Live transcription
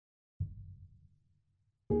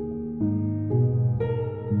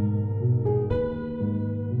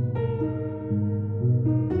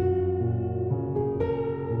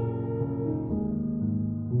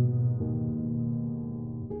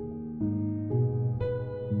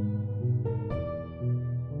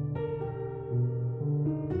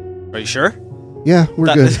Are you sure? Yeah,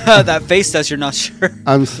 we're good. That face says you're not sure.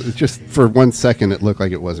 Just for 1 second, it looked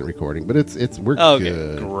like it wasn't recording, but we're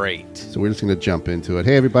good. Great. So we're just going to jump into it.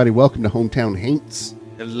 Hey, everybody, welcome to Hometown Haints.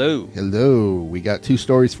 Hello. We got 2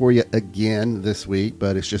 stories for you again this week,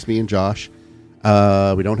 but it's just me and Josh.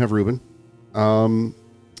 We don't have Ruben.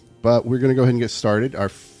 But we're going to go ahead and get started. Our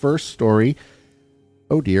first story.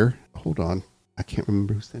 Oh, dear. Hold on. I can't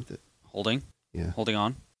remember who sent it. Holding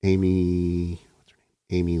on.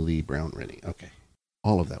 Amy Lee Brown Rennie. Okay.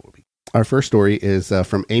 All of that will be. Our first story is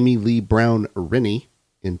from Amy Lee Brown Rennie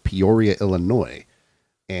in Peoria, Illinois.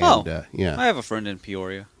 And, yeah. I have a friend in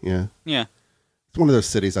Peoria. Yeah. Yeah. It's one of those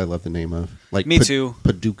cities I love the name of. Like Me too.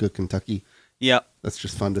 Paducah, Kentucky. Yep. That's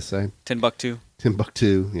just fun to say. Timbuktu,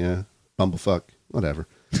 yeah. Bumblefuck, whatever.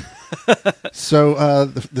 So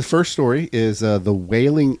the first story is the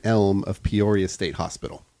Wailing Elm of Peoria State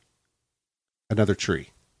Hospital. Another tree.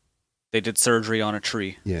 They did surgery on a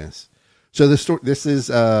tree. Yes. So this is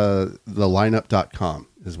the lineup.com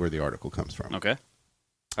is where the article comes from. Okay.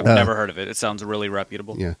 I've never heard of it. It sounds really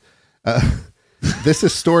reputable. Yeah. This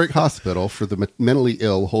historic hospital for the mentally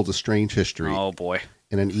ill holds a strange history. Oh, boy.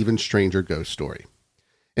 And an even stranger ghost story.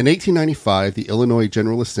 In 1895, the Illinois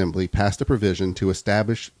General Assembly passed a provision to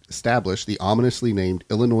establish the ominously named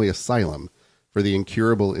Illinois Asylum for the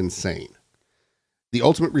incurable insane. The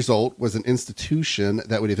ultimate result was an institution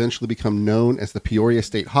that would eventually become known as the Peoria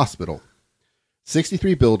State Hospital.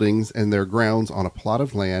 63 buildings and their grounds on a plot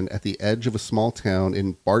of land at the edge of a small town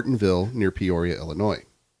in Bartonville near Peoria, Illinois.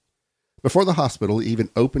 Before the hospital even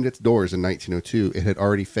opened its doors in 1902, it had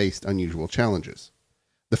already faced unusual challenges.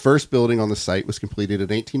 The first building on the site was completed in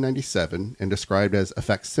 1897 and described as a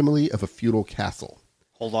facsimile of a feudal castle.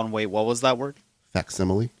 Hold on, wait, what was that word?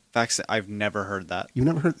 Facsimile? I've never heard that. You've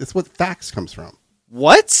never heard? It's what fax comes from.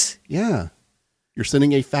 What? Yeah. You're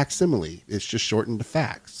sending a facsimile. It's just shortened to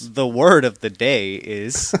fax. The word of the day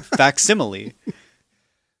is facsimile.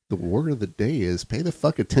 The word of the day is pay the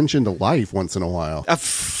fuck attention to life once in a while.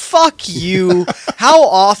 Fuck you. How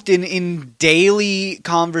often in daily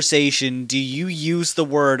conversation do you use the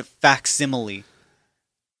word facsimile?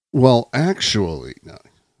 Well, actually, no.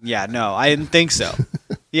 Yeah, no, I didn't think so.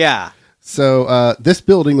 Yeah. So this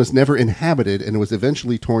building was never inhabited and was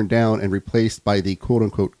eventually torn down and replaced by the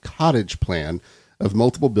quote-unquote cottage plan of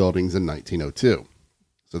multiple buildings in 1902.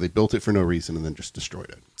 So they built it for no reason and then just destroyed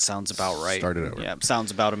it. Sounds about right. Started over. Yeah,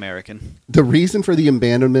 sounds about American. The reason for the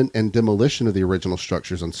abandonment and demolition of the original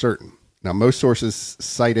structure is uncertain. Now, most sources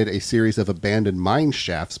cited a series of abandoned mine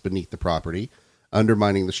shafts beneath the property,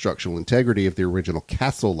 undermining the structural integrity of the original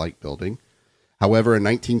castle-like building. However, a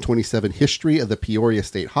 1927 history of the Peoria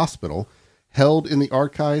State Hospital, held in the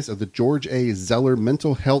archives of the George A. Zeller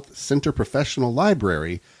Mental Health Center Professional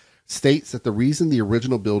Library, states that the reason the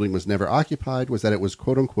original building was never occupied was that it was,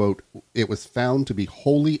 quote-unquote, it was found to be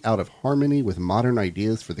wholly out of harmony with modern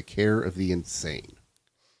ideas for the care of the insane.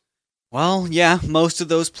 Well, yeah, most of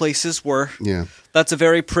those places were. Yeah. That's a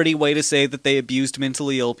very pretty way to say that they abused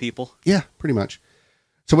mentally ill people. Yeah, pretty much.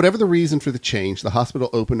 So whatever the reason for the change, the hospital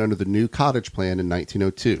opened under the new cottage plan in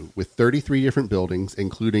 1902 with 33 different buildings,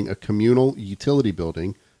 including a communal utility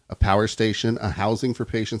building, a power station, a housing for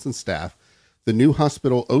patients and staff. The new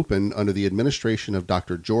hospital opened under the administration of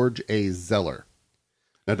Dr. George A. Zeller.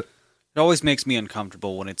 Now, it always makes me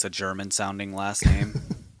uncomfortable when it's a German-sounding last name.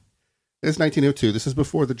 It's 1902. This is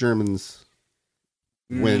before the Germans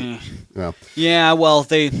went. Well. Yeah, well,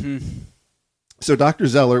 So Dr.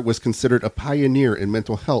 Zeller was considered a pioneer in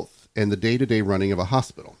mental health and the day-to-day running of a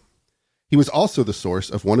hospital. He was also the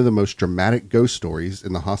source of one of the most dramatic ghost stories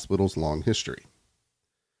in the hospital's long history.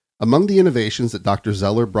 Among the innovations that Dr.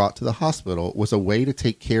 Zeller brought to the hospital was a way to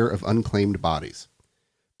take care of unclaimed bodies.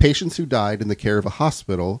 Patients who died in the care of a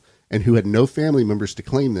hospital and who had no family members to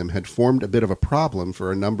claim them had formed a bit of a problem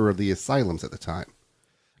for a number of the asylums at the time.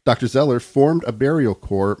 Dr. Zeller formed a burial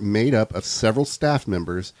corps made up of several staff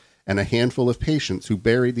members and a handful of patients who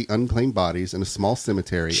buried the unclaimed bodies in a small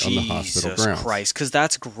cemetery on the hospital grounds. Jesus Christ, because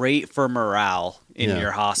that's great for morale in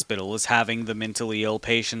your hospital, is having the mentally ill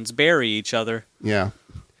patients bury each other. Yeah.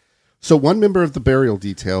 So one member of the burial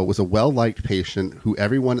detail was a well-liked patient who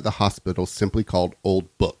everyone at the hospital simply called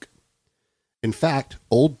Old Book. In fact,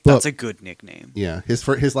 Old Book... That's a good nickname. Yeah. His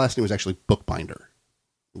last name was actually Bookbinder.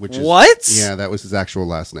 What? Yeah, that was his actual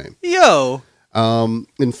last name. Yo!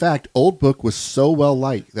 In fact, Old Book was so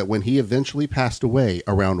well-liked that when he eventually passed away,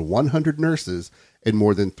 around 100 nurses and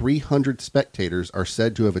more than 300 spectators are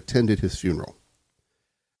said to have attended his funeral.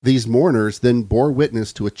 These mourners then bore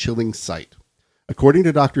witness to a chilling sight. According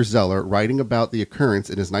to Dr. Zeller, writing about the occurrence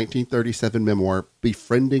in his 1937 memoir,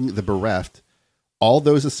 Befriending the Bereft, All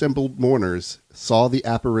those assembled mourners saw the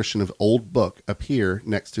apparition of Old Book appear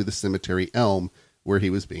next to the cemetery elm where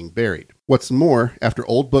he was being buried. What's more, after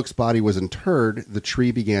Old Book's body was interred, the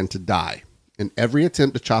tree began to die, and every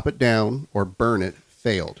attempt to chop it down or burn it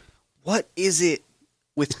failed. What is it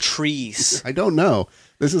with trees? I don't know.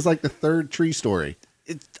 This is like the third tree story.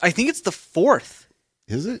 I think it's the fourth.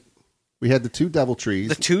 Is it? We had the two devil trees.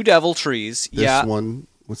 The two devil trees. This one,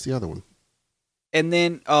 what's the other one? And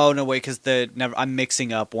then, oh no, wait, because I'm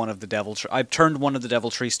mixing up one of the devil. I've turned one of the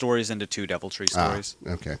devil tree stories into two devil tree stories.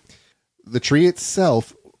 Okay. The tree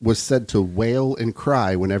itself was said to wail and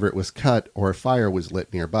cry whenever it was cut or a fire was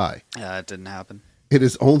lit nearby. It didn't happen. It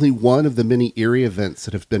is only one of the many eerie events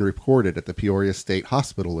that have been reported at the Peoria State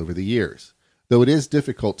Hospital over the years, though it is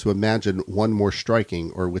difficult to imagine one more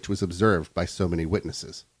striking or which was observed by so many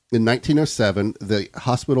witnesses. In 1907, the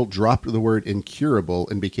hospital dropped the word incurable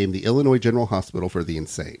and became the Illinois General Hospital for the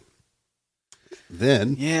Insane.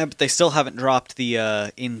 Then... Yeah, but they still haven't dropped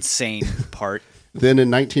the insane part. Then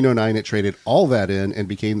in 1909, it traded all that in and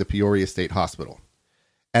became the Peoria State Hospital.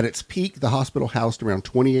 At its peak, the hospital housed around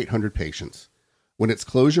 2,800 patients. When its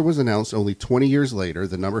closure was announced only 20 years later,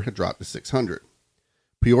 the number had dropped to 600.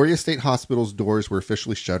 Peoria State Hospital's doors were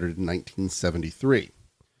officially shuttered in 1973.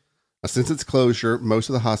 Since its closure, most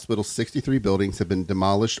of the hospital's 63 buildings have been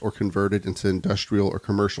demolished or converted into industrial or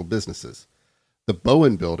commercial businesses. The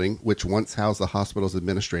Bowen building, which once housed the hospital's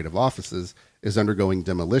administrative offices, is undergoing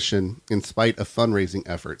demolition in spite of fundraising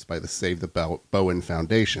efforts by the Save the Bowen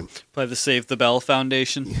Foundation. By the Save the Bell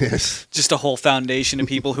Foundation? Yes. Just a whole foundation of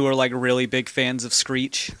people who are like really big fans of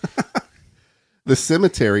Screech. The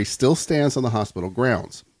cemetery still stands on the hospital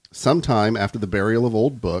grounds. Sometime after the burial of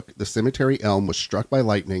Old Book, the cemetery elm was struck by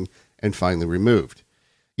lightning and finally removed.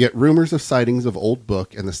 Yet rumors of sightings of Old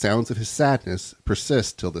Book and the sounds of his sadness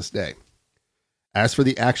persist till this day. As for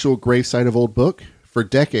the actual gravesite of Old Book, for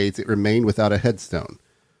decades it remained without a headstone.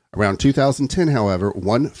 Around 2010, however,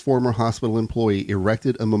 one former hospital employee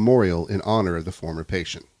erected a memorial in honor of the former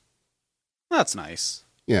patient. That's nice.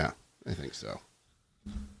 Yeah, I think so.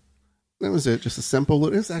 That was it. Just a simple,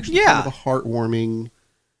 it was actually kind of a heartwarming,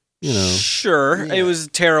 you know. Sure, it was a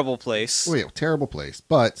terrible place. Well, yeah, terrible place,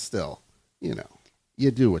 but still, you know,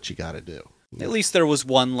 you do what you got to do. At least there was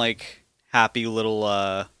one like happy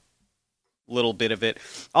little bit of it.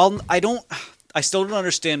 I still don't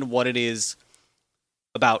understand what it is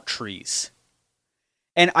about trees.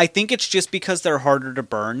 And I think it's just because they're harder to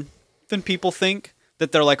burn than people think,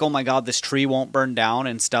 that they're like, oh my god, this tree won't burn down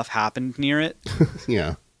and stuff happened near it.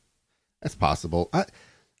 Yeah, that's possible. I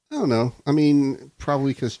don't know. I mean,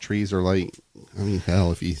 probably because trees are like, I mean,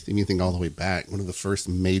 hell, if you think all the way back, one of the first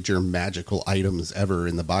major magical items ever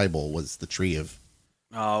in the Bible was the tree of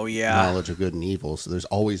knowledge of good and evil. So there's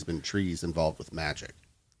always been trees involved with magic.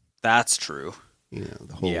 That's true. You know,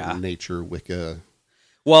 the whole nature Wicca.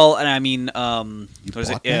 Well, and I mean, You was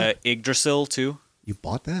bought it that? Yggdrasil too? You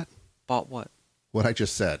bought that? Bought what? What I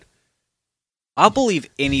just said. I'll believe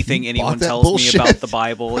anything You anyone bought that tells bullshit? me about the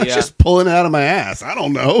Bible. I'm Yeah, just pulling it out of my ass. I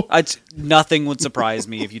don't know. nothing would surprise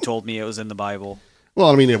me if you told me it was in the Bible. Well,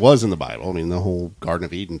 I mean, it was in the Bible. I mean, the whole Garden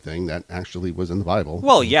of Eden thing, that actually was in the Bible.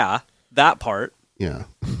 Well, yeah, that part. Yeah.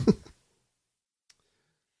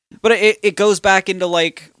 But it goes back into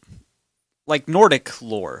like Nordic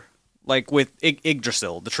lore, like with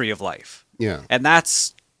Yggdrasil, the Tree of Life. Yeah. And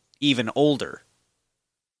that's even older.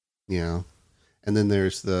 Yeah. And then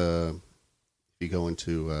there's if you go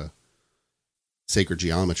into sacred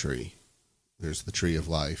geometry, there's the Tree of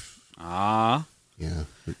Life. Ah. Yeah.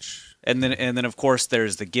 And then of course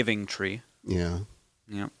there's the Giving Tree. Yeah.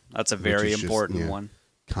 Yeah. That's a very important one.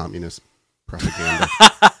 Communist propaganda.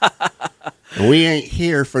 We ain't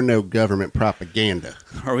here for no government propaganda.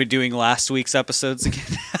 Are we doing last week's episodes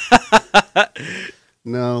again?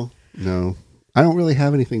 No. I don't really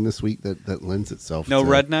have anything this week that lends itself No to...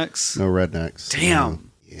 rednecks? No rednecks.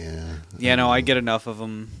 Damn. Yeah. Yeah, no, I get enough of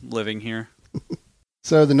them living here.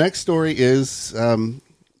 So the next story is a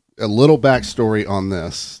little backstory on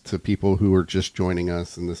this to people who are just joining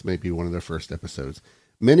us, and this may be one of their first episodes.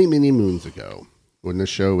 Many, many moons ago, when the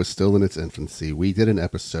show was still in its infancy, we did an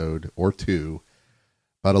episode or two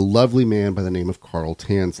about a lovely man by the name of Carl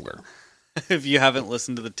Tanzler. If you haven't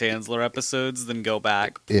listened to the Tanzler episodes, then go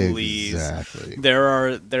back, please. Exactly.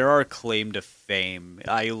 There are claim to fame.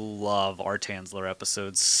 I love our Tanzler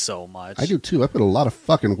episodes so much. I do too. I put a lot of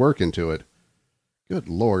fucking work into it. Good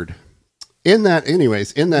Lord. In that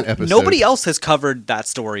episode, nobody else has covered that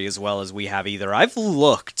story as well as we have either. I've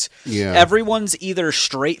looked. Yeah. Everyone's either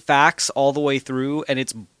straight facts all the way through, and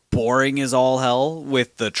it's boring as all hell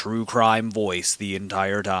with the true crime voice the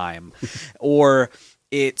entire time, or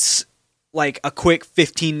it's like a quick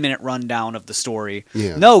 15-minute rundown of the story.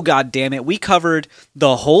 Yeah. No, God damn it, we covered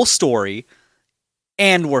the whole story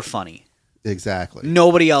and we're funny. Exactly.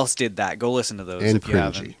 Nobody else did that. Go listen to those And if you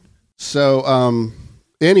haven't. So,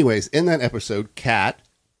 anyways, in that episode, Kat,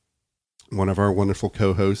 one of our wonderful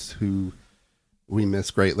co-hosts who we miss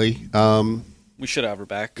greatly, We should have her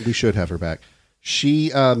back. we should have her back. She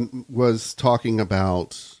was talking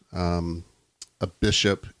about a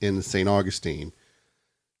bishop in St. Augustine,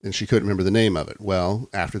 and she couldn't remember the name of it. Well,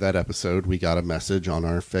 after that episode, we got a message on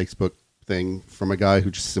our Facebook thing from a guy who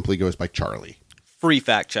just simply goes by Charlie. Free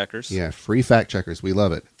fact checkers. Yeah, free fact checkers. We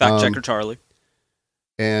love it. Fact checker Charlie.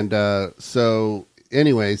 And so,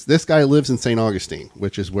 anyways, this guy lives in St. Augustine,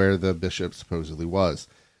 which is where the bishop supposedly was.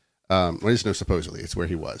 Well, there's no supposedly. It's where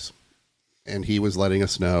he was. And he was letting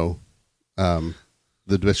us know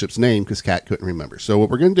the bishop's name because Kat couldn't remember. So what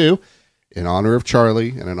we're going to do, in honor of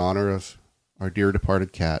Charlie and in honor of our dear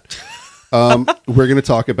departed Kat, we're going to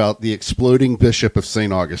talk about the exploding bishop of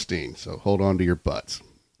St. Augustine. So hold on to your butts.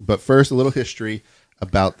 But first, a little history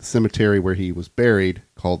about the cemetery where he was buried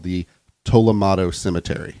called the Tolomado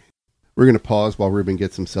Cemetery. We're going to pause while Ruben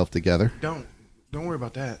gets himself together. Don't worry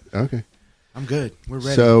about that. Okay. I'm good. We're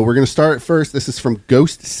ready. So we're going to start first. This is from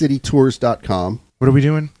ghostcitytours.com. What are we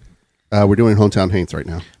doing? We're doing Hometown Haints right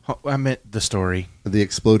now. I meant the story. The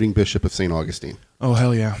exploding bishop of St. Augustine. Oh,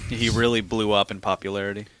 hell yeah. He really blew up in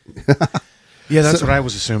popularity. Yeah, that's what I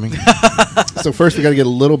was assuming. So first we got to get a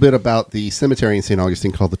little bit about the cemetery in St.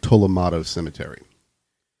 Augustine called the Tolomado Cemetery.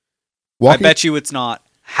 I bet you it's not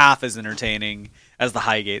half as entertaining as the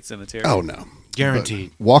Highgate Cemetery. Oh, no.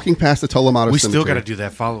 Guaranteed. But walking past the Tolomado We Cemetery. still got to do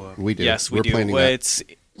that follow-up. We do. Yes, we We're do. planning Well, that.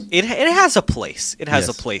 it has a place. It has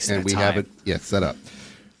Yes, a place and and we time. have it set up.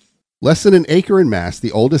 Less than an acre in mass,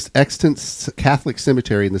 the oldest extant Catholic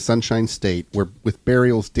cemetery in the Sunshine State, with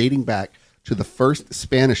burials dating back to the first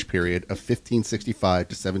Spanish period of 1565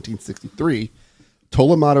 to 1763,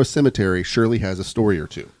 Tolomado Cemetery surely has a story or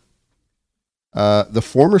two. The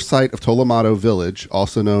former site of Tolomado Village,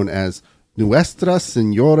 also known as Nuestra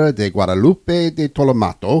Señora de Guadalupe de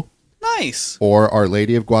Tolomato, Nice. or Our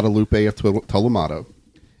Lady of Guadalupe of Tolomado,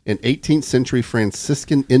 an 18th century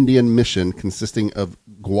Franciscan Indian mission consisting of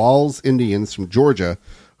Guals Indians from Georgia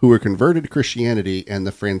who were converted to Christianity and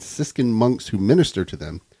the Franciscan monks who ministered to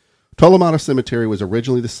them. Tolomado Cemetery was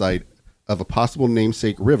originally the site of a possible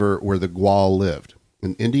namesake river where the Gual lived.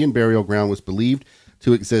 An Indian burial ground was believed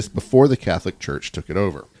to exist before the Catholic Church took it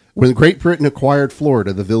over. When Great Britain acquired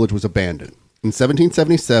Florida, the village was abandoned. In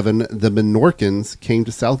 1777, the Menorcans came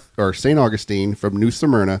to St. Augustine from New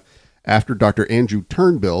Smyrna after Dr. Andrew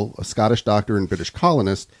Turnbull, a Scottish doctor and British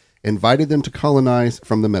colonist, invited them to colonize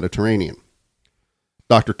from the Mediterranean.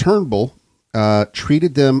 Dr. Turnbull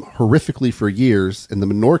treated them horrifically for years, and the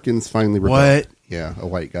Menorcans finally rebelled. What? Yeah, a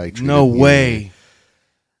white guy. No way.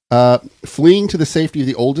 Fleeing to the safety of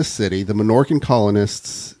the oldest city, the Menorcan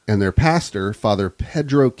colonists and their pastor, Father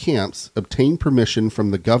Pedro Camps, obtained permission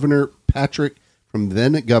from then Governor Patrick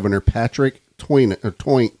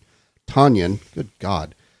Tonyan, good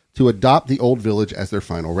God, to adopt the old village as their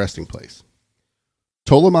final resting place.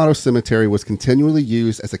 Tolomado Cemetery was continually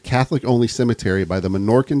used as a Catholic-only cemetery by the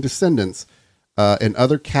Menorcan descendants and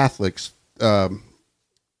other Catholics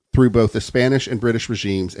through both the Spanish and British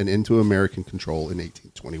regimes and into American control in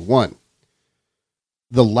 1821.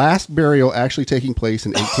 The last burial actually taking place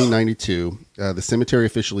in 1892, the cemetery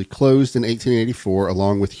officially closed in 1884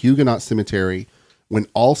 along with Huguenot Cemetery when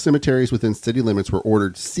all cemeteries within city limits were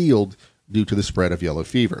ordered sealed due to the spread of yellow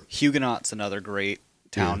fever. Huguenot's another great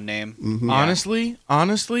town name. Mm-hmm. Yeah.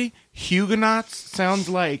 Honestly, Huguenots sounds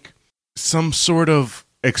like some sort of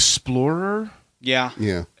explorer Yeah.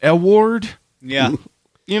 Yeah. award. Yeah.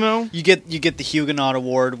 You know, You get the Huguenot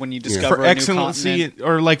Award when you discover for a new excellency, continent.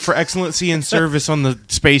 or like for excellency in service on the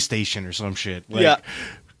space station or some shit. Like, Yeah.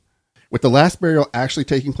 With the last burial actually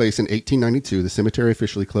taking place in 1892, the cemetery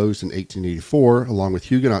officially closed in 1884, along with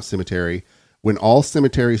Huguenot Cemetery, when all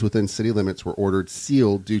cemeteries within city limits were ordered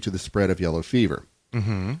sealed due to the spread of yellow fever.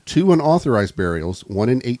 Mm-hmm. 2 unauthorized burials, one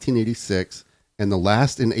in 1886 and the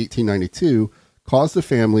last in 1892, caused the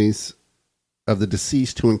families of the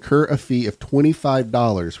deceased to incur a fee of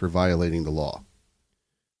 $25 for violating the law.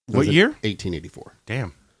 That What was in year? 1884.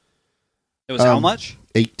 Damn. It was how much?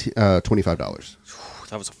 $25.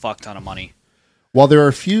 That was a fuck ton of money. While there are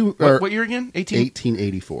a few... What year again?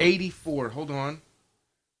 1884. 84. Hold on.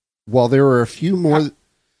 While there are a few more...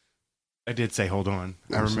 I did say hold on.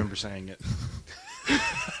 I I'm remember saying it.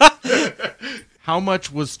 How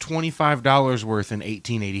much was $25 worth in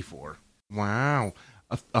 1884? Wow.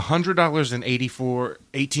 $100 in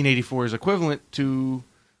 1884 is equivalent to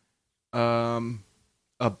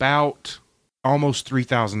about almost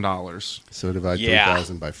 $3,000. So divide Yeah.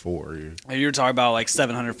 3,000 by 4. You're talking about like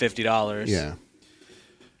 $750. Yeah.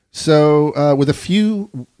 So with a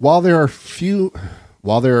few, while there are few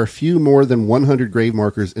more than 100 grave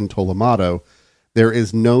markers in Tolamato, there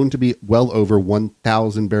is known to be well over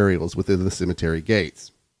 1,000 burials within the cemetery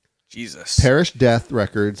gates. Jesus. Parish death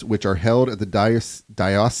records, which are held at the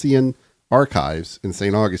diocesan archives in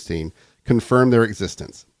St. Augustine, confirm their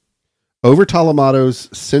existence. Over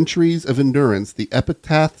Tolamato's centuries of endurance, the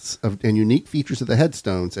epitaphs and unique features of the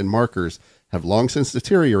headstones and markers have long since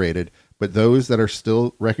deteriorated, but those that are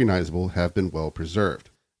still recognizable have been well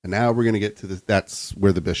preserved. And now we're going to get to that's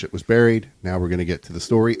where the bishop was buried. Now we're going to get to the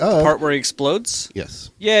story of... The part where he explodes?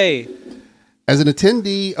 Yes. Yay. As an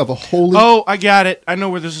attendee of a holy... Oh, I got it. I know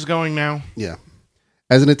where this is going now. Yeah.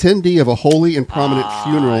 As an attendee of a holy and prominent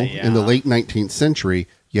funeral in the late 19th century,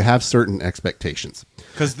 you have certain expectations.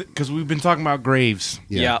 Because we've been talking about graves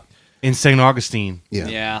Yeah. in St. Augustine. Yeah.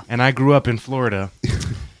 Yeah. And I grew up in Florida,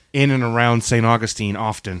 in and around St. Augustine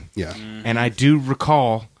often. Yeah. And I do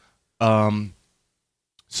recall some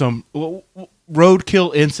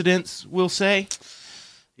roadkill incidents, we'll say.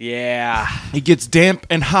 Yeah. It gets damp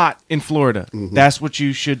and hot in Florida. Mm-hmm. That's what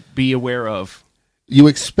you should be aware of. You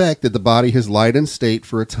expect that the body has lied in state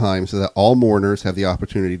for a time so that all mourners have the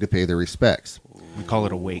opportunity to pay their respects. We call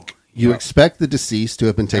it a wake. You expect the deceased to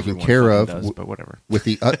have been taken care of but whatever. with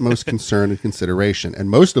the utmost concern and consideration. And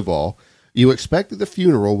most of all, you expect that the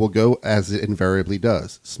funeral will go as it invariably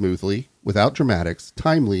does, smoothly, without dramatics,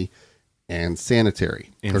 timely, and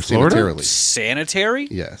sanitary. In Florida? Sanitarily. Sanitary?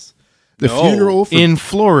 Yes. In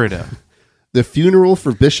Florida. The funeral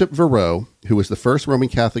for Bishop Verreau, who was the first Roman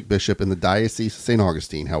Catholic bishop in the Diocese of St.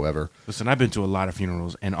 Augustine, however. Listen, I've been to a lot of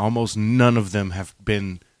funerals, and almost none of them have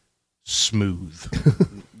been smooth.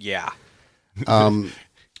 Yeah.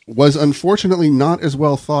 Was unfortunately not as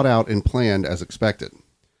well thought out and planned as expected.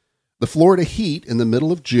 The Florida heat in the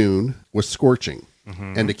middle of June was scorching,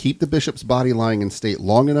 and to keep the bishop's body lying in state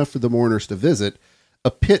long enough for the mourners to visit,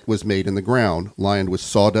 a pit was made in the ground, lined with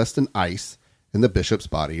sawdust and ice, and the bishop's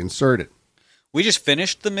body inserted. We just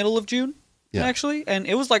finished the middle of June, Yeah. actually, and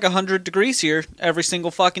it was like 100 degrees here every single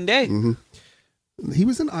fucking day. Mm-hmm. He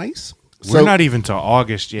was in ice. We're not even to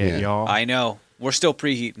August yet, y'all. I know. We're still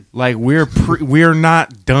preheating. Like, we're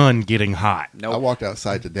not done getting hot. Nope. I walked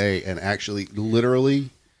outside today, and actually,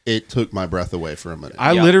 literally, it took my breath away for a minute.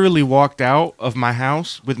 I literally walked out of my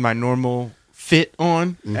house with my normal fit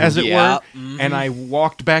on, as it were, and I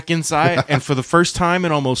walked back inside, and for the first time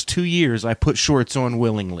in almost 2 years, I put shorts on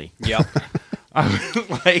willingly. Yep.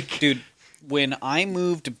 Like, dude, when I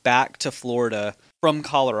moved back to Florida from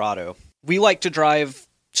Colorado, we like to drive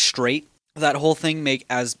straight. That whole thing, make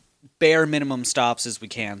as bare minimum stops as we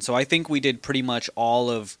can. So I think we did pretty much all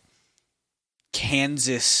of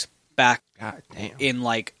Kansas back God damn. in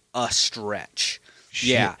like a stretch.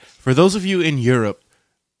 Shit. Yeah. For those of you in Europe,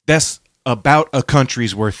 that's about a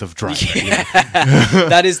country's worth of driving. Yeah.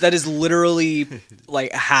 that is literally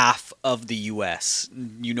like half of the U.S.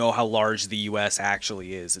 You know how large the U.S.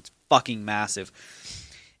 actually is. It's fucking massive.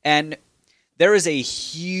 And there is a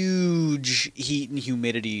huge heat and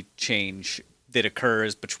humidity change that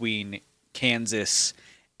occurs between Kansas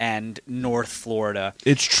and North Florida.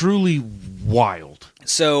 It's truly wild.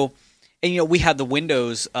 So, and we had the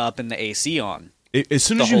windows up and the AC on As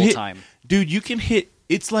soon the as you whole hit, time. dude, you can hit.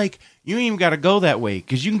 It's like you ain't even got to go that way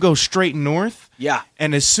because you can go straight north. Yeah.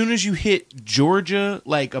 And as soon as you hit Georgia,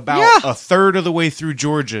 like about a third of the way through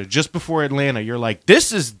Georgia, just before Atlanta, you're like,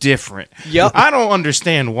 this is different. Yep. I don't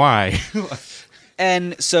understand why.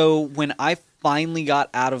 And so when I finally got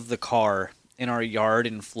out of the car in our yard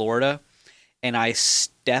in Florida and I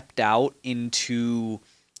stepped out into,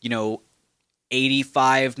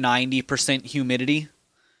 85, 90% humidity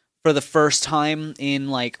for the first time in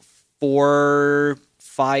like 4-5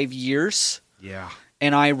 years. Yeah.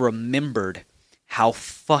 And I remembered how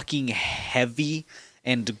fucking heavy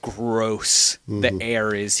and gross the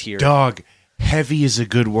air is here. Dog, heavy is a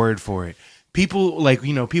good word for it. People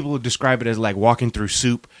people describe it as like walking through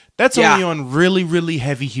soup. That's only on really, really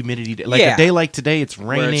heavy humidity. Like a day like today, it's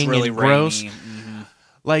raining Where it's really and gross. rainy. Mm-hmm.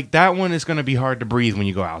 Like that one is going to be hard to breathe when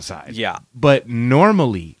you go outside. Yeah. But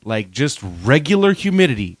normally, like just regular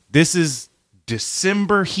humidity, this is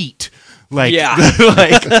December heat. Like,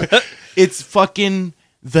 like it's fucking,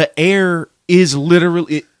 the air is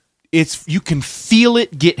literally, it's you can feel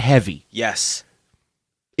it get heavy. Yes.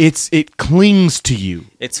 It clings to you.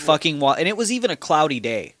 It's fucking wild. And it was even a cloudy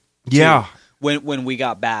day. Yeah. When we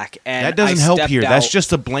got back. And that doesn't help here. That's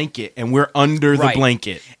just a blanket, and we're under the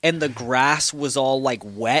blanket. And the grass was all like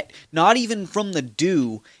wet, not even from the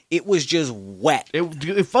dew. It was just wet.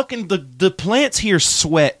 It fucking the plants here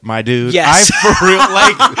sweat, my dude. Yes. I for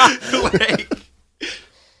real like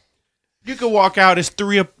you could walk out. It's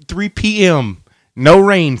 3 p.m. No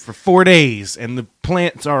rain for 4 days, and the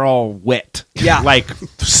plants are all wet. Yeah, like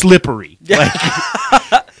slippery. Yeah.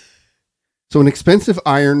 Like, So an expensive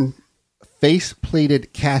iron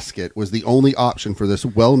face-plated casket was the only option for this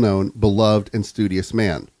well-known, beloved, and studious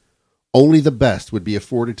man. Only the best would be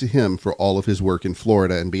afforded to him for all of his work in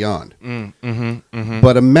Florida and beyond.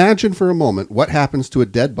 But imagine for a moment what happens to a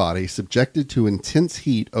dead body subjected to intense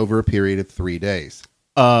heat over a period of 3 days.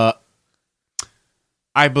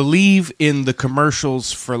 I believe in the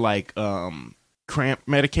commercials for like cramp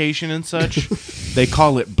medication and such, they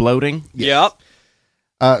call it bloating. Yep.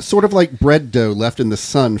 Sort of like bread dough left in the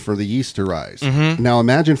sun for the yeast to rise. Now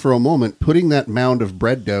imagine for a moment putting that mound of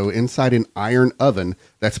bread dough inside an iron oven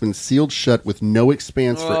that's been sealed shut with no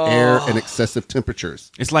expanse for air and excessive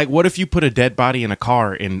temperatures. It's like, what if you put a dead body in a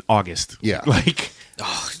car in August? Yeah. Like,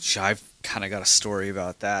 I've kind of got a story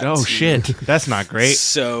about that. oh too. shit, that's not great.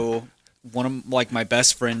 So one of my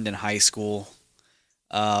best friend in high school,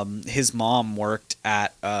 his mom worked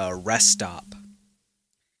at a rest stop,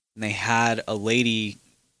 and they had a lady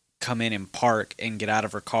come in and park and get out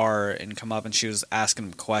of her car and come up, and she was asking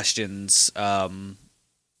them questions,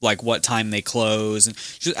 like what time they close, and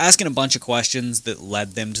she was asking a bunch of questions that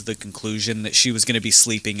led them to the conclusion that she was going to be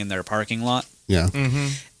sleeping in their parking lot. Yeah.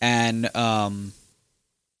 And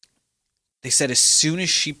they said as soon as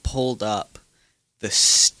she pulled up, the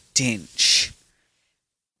stench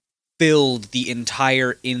filled the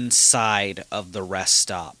entire inside of the rest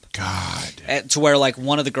stop. God. To where like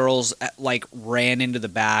one of the girls like ran into the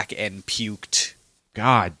back and puked.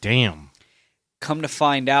 God damn. Come to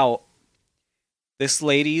find out, this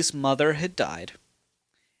lady's mother had died,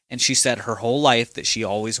 and she said her whole life that she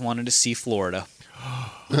always wanted to see Florida.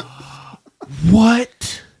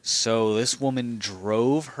 What? So this woman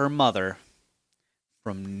drove her mother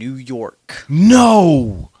from New York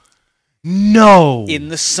No. in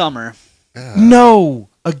the summer. No.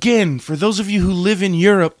 Again, for those of you who live in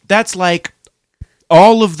Europe, that's like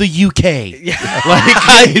all of the UK. Yeah. Like,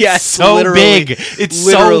 it's Yes, so literally. big. It's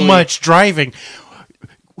Literally. so much driving.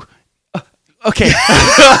 Okay.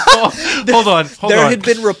 Hold on. There had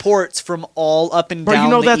been reports from all up and Bro, down you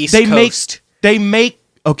know the that East they Coast.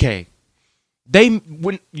 okay.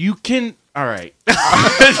 When you can, all right.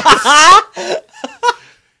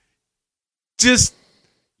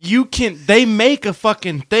 They make a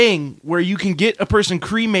fucking thing where you can get a person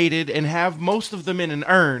cremated and have most of them in an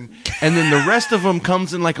urn, and then the rest of them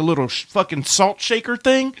comes in like a little fucking salt shaker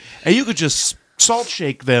thing, and you could just salt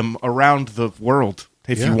shake them around the world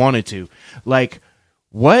if you wanted to. Like,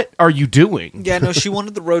 what are you doing? Yeah, no, she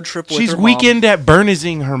wanted the road trip with She's her mom. weekend at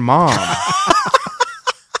Bernizing her mom.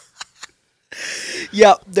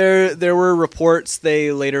 Yeah, there were reports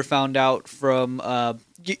they later found out from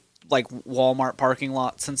like Walmart parking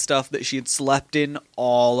lots and stuff that she had slept in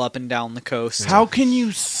all up and down the coast. How can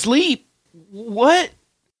you sleep? What?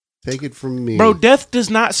 Take it from me. Bro, death does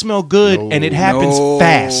not smell good, and it happens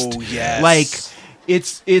fast. Yes. Like,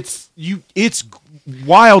 it's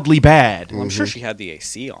wildly bad. Well, I'm sure she had the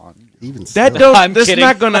AC on. Even That still. I'm that's kidding.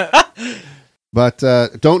 not gonna. But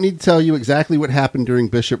don't need to tell you exactly what happened during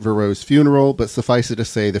Bishop Verreaux's funeral, but suffice it to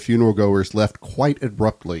say the funeral goers left quite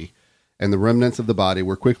abruptly, and the remnants of the body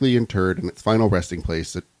were quickly interred in its final resting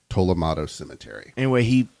place at Tolamato Cemetery. Anyway,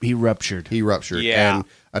 he ruptured. He ruptured. Yeah. And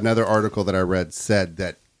another article that I read said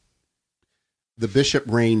that the bishop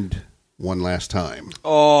reigned one last time.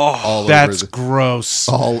 Oh, That's gross.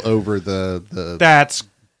 All over the That's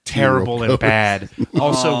terrible funeral and bad.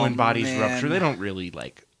 Also, Oh, when bodies man. rupture, they don't really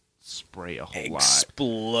like spray a whole lot.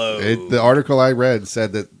 explode. the article I read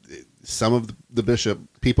said that some of the bishop,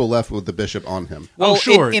 people left with the bishop on him. Well, Oh,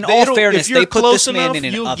 sure. in all fairness, if you're they put close this man enough, in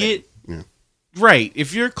an you'll oven. get Yeah. right.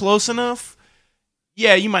 If you're close enough,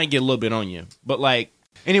 yeah, you might get a little bit on you. But like,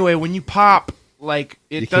 anyway, when you pop, like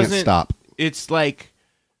it You can't doesn't stop. It's like,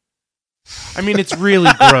 I mean, it's really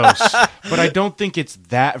gross, but I don't think it's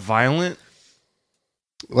that violent.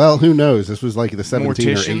 Well, who knows? This was like the 17 or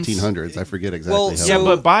Morticians? 1800s. I forget exactly Well, how. so- Yeah,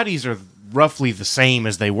 but bodies are roughly the same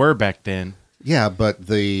as they were back then. Yeah, but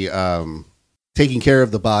the taking care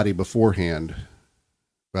of the body beforehand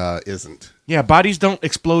isn't. Yeah, bodies don't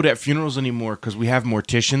explode at funerals anymore because we have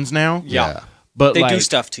morticians now. Yeah. But They like, do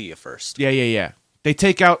stuff to you first. Yeah. They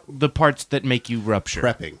take out the parts that make you rupture.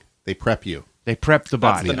 Prepping. They prep you. They prep the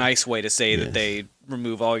That's body. the nice way to say Yeah. that they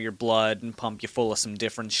remove all your blood and pump you full of some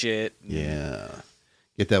different shit. Yeah.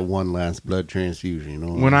 Get that one last blood transfusion. You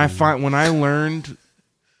know? When I learned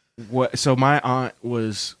what, so my aunt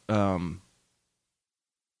was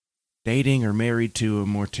dating or married to a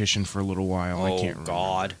mortician for a little while. I can't remember.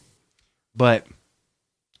 God. But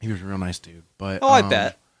he was a real nice dude. But I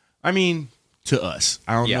bet. I mean, to us,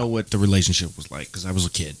 I don't know what the relationship was like because I was a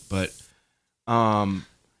kid. But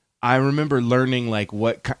I remember learning like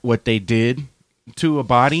what they did to a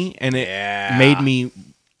body, and it made me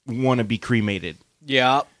want to be cremated.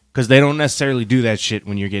 Yeah. Because they don't necessarily do that shit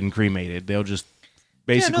when you're getting cremated. They'll just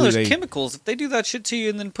basically there's chemicals. If they do that shit to you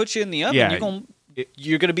and then put you in the oven,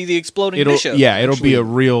 you're gonna be the exploding it'll bishop. Yeah, it'll be a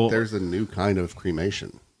real. There's a new kind of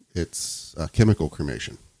cremation. It's a chemical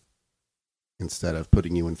cremation. Instead of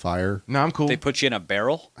putting you in fire. No, I'm cool. They put you in a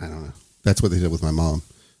barrel? I don't know. That's what they did with my mom.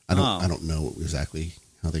 I don't know exactly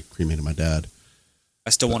how they cremated my dad. I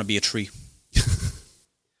still want to be a tree.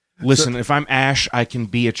 Listen, if I'm ash, I can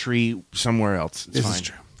be a tree somewhere else. It's this fine. is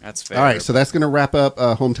true. That's fair. All right, so that's going to wrap up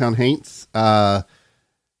Hometown Haints.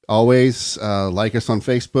 Always like us on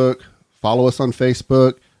Facebook, follow us on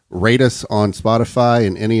Facebook, rate us on Spotify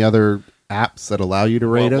and any other apps that allow you to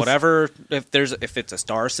rate us. Whatever. If it's a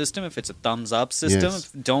star system, if it's a thumbs up system,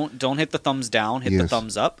 don't hit the thumbs down. Hit the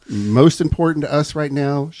thumbs up. Most important to us right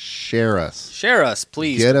now: share us. Share us,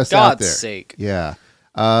 please. Get us out there. God's sake. Yeah.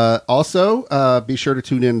 Also, be sure to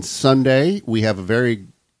tune in Sunday. We have a very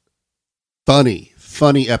funny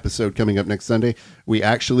episode coming up next Sunday. We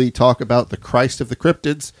actually talk about the Christ of the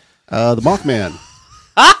Cryptids, the Mothman.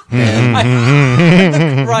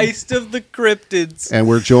 The Christ of the Cryptids. And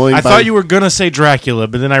we're joined I thought you were going to say Dracula,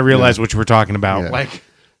 but then I realized what you were talking about. Yeah.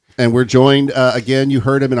 And we're joined, again, you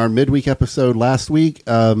heard him in our midweek episode last week.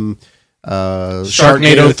 Sharknado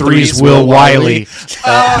 3's Will Wiley.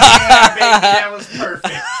 Oh, yeah, baby. That was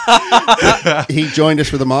perfect. He joined us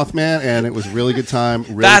for the Mothman, and it was a really good time.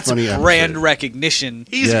 Really That's funny brand episode. recognition.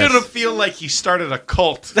 He's going to feel like he started a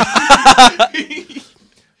cult.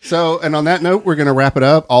 So, and on that note, we're going to wrap it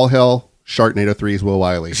up. All hail Sharknado 3's Will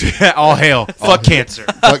Wiley. All hail. Fuck cancer.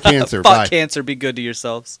 Fuck cancer. Fuck Bye. cancer. Be good to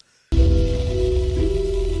yourselves.